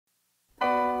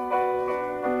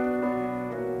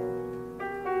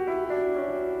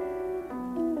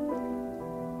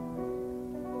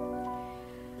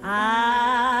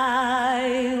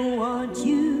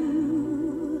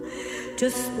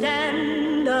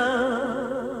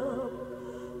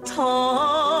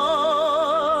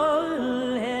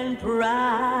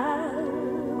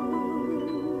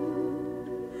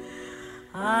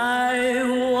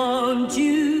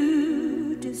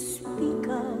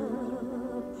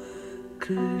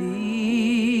clear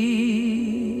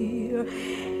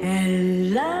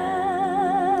and loud,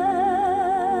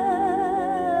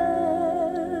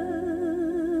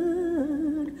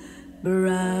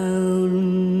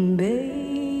 brown baby.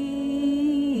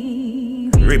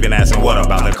 Reaping ass and what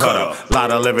about the cut up? Lot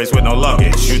of lyrics with no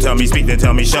luggage. You tell me speak, then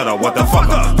tell me shut up. What the fuck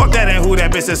up? Fuck that and who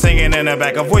that bitch is singing in the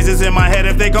back. Of voices in my head,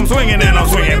 if they come swinging, then I'm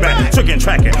swinging back. Tricking,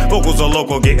 tracking, vocals are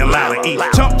local, getting louder. Eat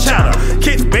chump chowder,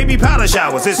 kids, baby powder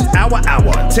showers. It's our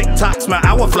hour. TikTok smell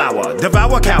our flower.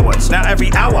 Devour cowards. Now every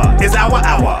hour is our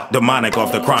hour. Demonic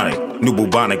off the chronic, new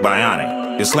bubonic bionic.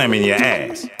 You're slamming your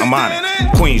ass. I'm on it.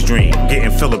 Queen's dream,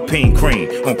 getting Philippine cream.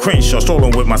 On Crenshaw,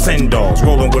 strolling with my sin dogs,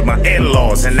 rolling with my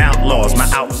in-laws and outlaws. My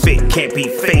outfit can't be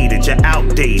faded, you're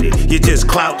outdated. You just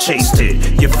clout chased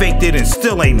it. You faked it and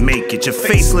still ain't make it. You're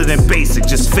faceless and basic,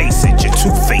 just face it. You're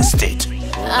two-faced it.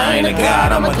 I ain't a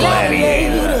god, I'm a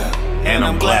gladiator. And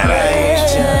I'm glad I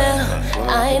hate you.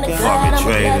 Fucking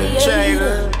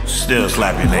traitor. Still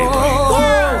slap your neighbor.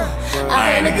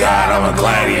 I ain't a god, I'm a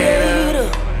gladiator.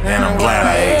 And I'm glad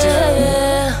I hate you.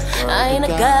 I ain't a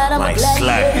god, I'm a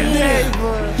gladiator.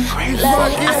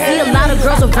 I see a lot of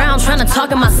girls around trying to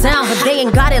talk in my sound, but they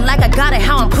ain't got it like I got it,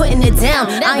 how I'm putting it down.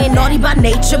 I ain't naughty by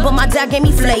nature, but my dad gave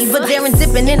me flavor. Daring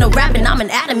dipping in the rapping, I'm an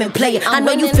adamant player. I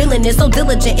know you feeling it, so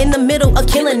diligent, in the middle of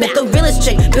killing it. The realest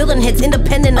chick, building hits,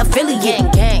 independent affiliate.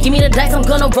 Give me the dice, I'm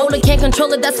gonna roll it, can't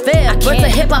control it, that's fair. Words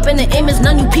of hip-hop in the image,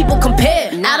 none you people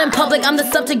compare. Out in public, I'm the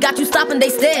subject, got you stopping, they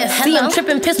stare. See, I'm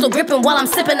tripping, pistol gripping while I'm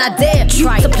sipping, I dare.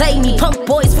 Try to play me, punk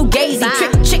boys fugazi.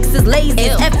 Trick chicks is lazy,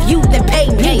 F you, then pay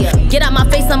me. Get out my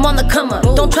face, I'm on the come up.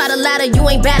 Don't try to ladder, you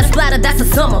ain't bad as splatter, that's a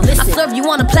summer. I serve you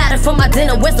on a platter for my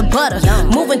dinner, where's the butter?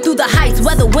 Moving through the heights,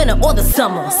 whether winter or the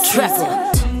summer. Stress it.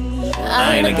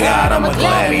 I ain't a god, I'm a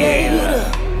gladiator.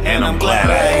 And I'm glad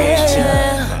I hate you.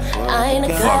 I ain't a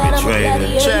god, Fucking I'm a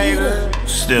gladiator.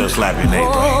 Still slap your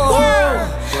neighbor.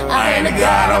 I ain't a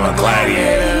god, I'm a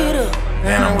gladiator.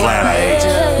 And I'm glad I hate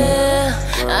you.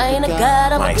 I ain't a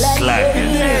god, I'm a Might slap your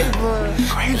neighbor.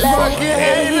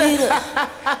 gladiator.